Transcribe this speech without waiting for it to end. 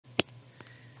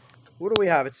What do we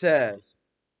have? It says,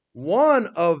 one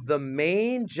of the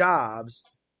main jobs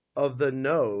of the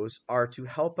nose are to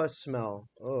help us smell.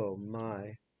 Oh,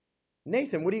 my.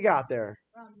 Nathan, what do you got there?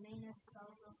 Main is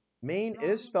spelled wrong. Main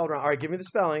is spelled wrong. All right, give me the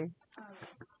spelling.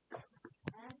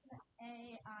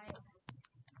 M-A-I.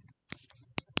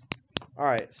 All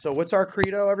right, so what's our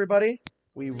credo, everybody?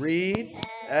 We read,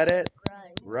 edit,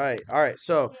 right. All right,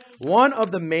 so one of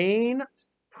the main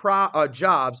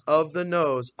jobs of the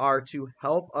nose are to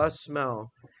help us smell.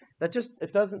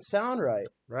 It doesn't sound right,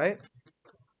 right?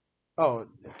 Oh,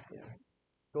 yeah.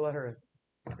 Go let her in.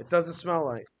 It doesn't smell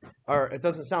right, or it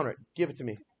doesn't sound right. Give it to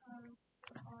me.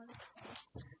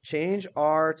 Change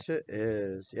R to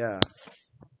is, yeah.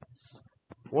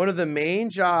 One of the main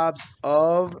jobs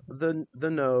of the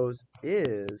nose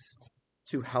is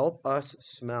to help us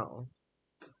smell.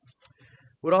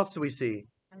 What else do we see?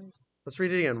 Let's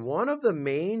read it again. One of the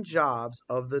main jobs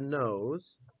of the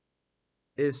nose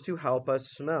is to help us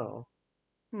smell.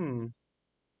 You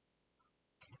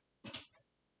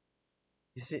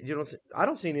see, you don't see, I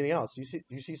don't see anything else.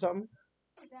 You see something?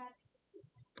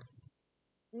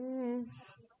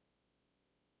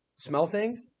 Smell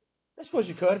things? I suppose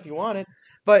you could if you wanted.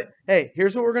 But hey,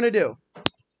 here's what we're going to do.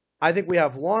 I think we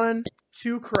have 1,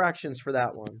 2 corrections for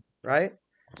that one, right?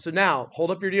 So now, hold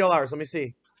up your DLRs. Let me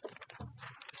see.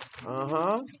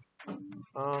 Uh-huh.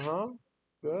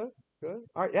 Good. All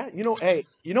right, yeah. Hey,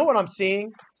 you know what I'm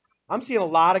seeing? I'm seeing a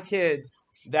lot of kids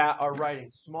that are writing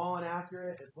small and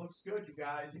accurate. It looks good, you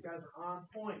guys. You guys are on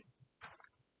point.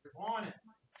 You're on it.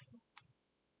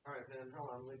 All right, then,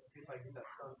 hold on. Let's see if I can get that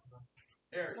sun.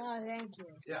 There. Oh, thank you.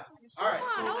 Yes. All right,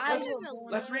 so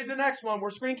let's read the next one. We're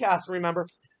screencasting, remember.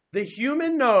 The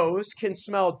human nose can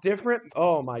smell different.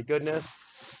 Oh, my goodness.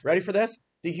 Ready for this?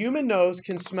 The human nose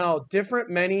can smell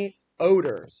many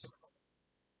odors.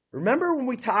 Remember when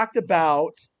we talked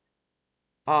about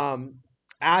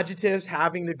adjectives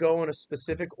having to go in a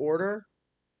specific order?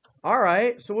 All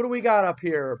right, so what do we got up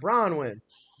here? Bronwyn.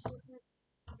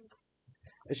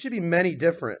 It should be many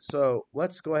different. So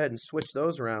let's go ahead and switch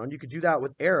those around. You could do that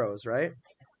with arrows, right?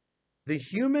 The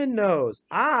human nose.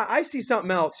 I see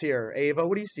something else here, Ava.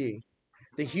 What do you see?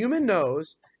 The human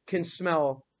nose can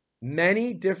smell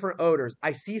many different odors.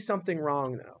 I see something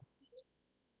wrong now.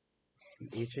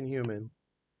 Each and human.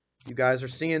 You guys are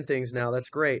seeing things now. That's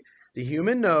great. The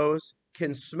human nose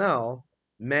can smell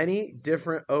many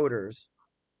different odors.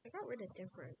 I got rid of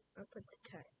different. I put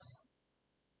detect.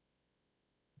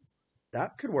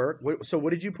 That could work. So what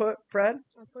did you put, Fred?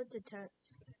 I put detect.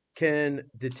 Can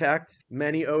detect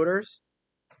many odors.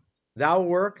 That will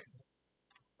work.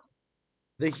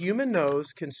 The human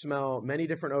nose can smell many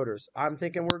different odors. I'm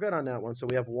thinking we're good on that one. So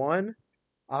we have 1.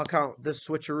 I'll count this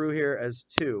switcheroo here as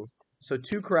 2. So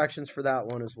 2 corrections for that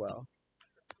one as well.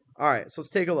 All right, so let's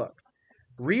take a look.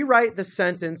 Rewrite the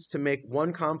sentence to make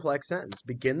one complex sentence.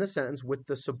 Begin the sentence with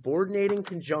the subordinating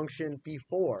conjunction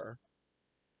before.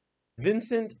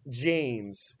 Vincent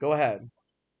James, go ahead.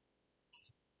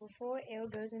 Before air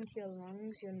goes into your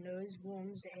lungs, your nose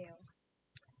warms the air.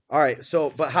 All right,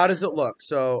 so, but how does it look?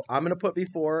 So I'm going to put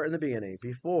before in the beginning.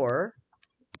 Before.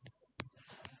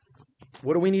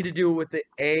 What do we need to do with the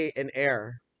A and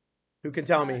air? Who can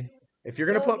tell me? If you're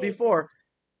going to put before,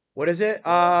 what is it,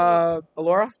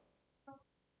 Laura?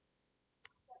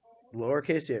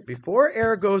 Lowercase a. Before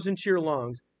air goes into your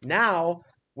lungs, now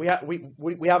we have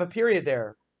a period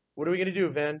there. What are we going to do,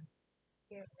 Vin?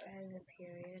 Get rid of the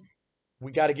period.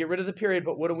 We got to get rid of the period,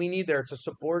 but what do we need there? It's a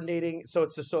subordinating, so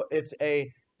it's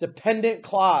a dependent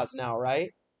clause now, right?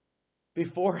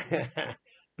 Before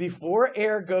before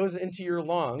air goes into your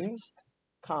lungs,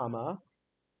 comma,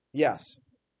 yes.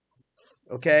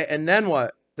 Okay, and then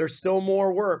what? There's still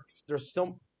more work. There's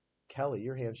still, Kelly,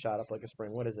 your hand shot up like a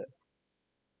spring. What is it?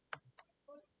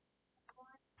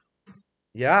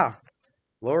 Yeah,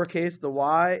 lowercase the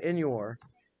y in your.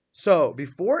 So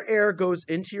before air goes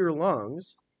into your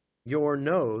lungs, your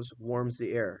nose warms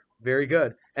the air. Very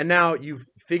good. And now you've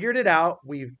figured it out.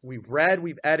 We've read,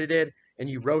 we've edited, and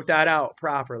you wrote that out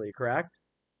properly, correct?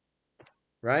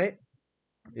 Right?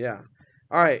 Yeah.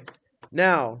 All right.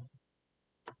 Now,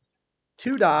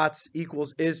 2 dots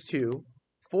equals is to.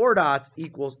 4 dots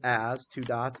equals as. 2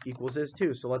 dots equals is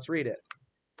to. So let's read it.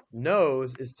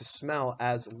 Nose is to smell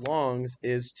as lungs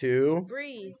is to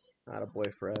breathe. Not a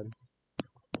boyfriend.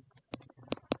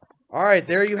 All right,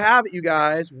 there you have it, you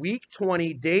guys. Week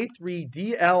 20, day 3,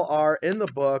 DLR in the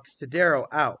books. Tadero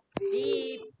out.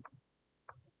 Beep.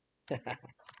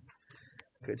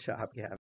 Good job, Gavin.